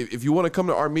 If you want to come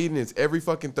to our meeting, it's every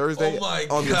fucking Thursday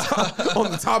on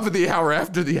the top of the hour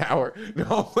after the hour.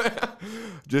 No,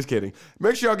 just kidding.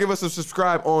 Make sure y'all give us a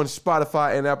subscribe on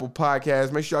Spotify and Apple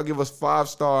Podcasts. Make sure y'all give us 5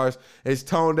 stars. It's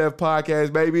Tone Deaf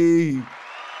Podcast, baby.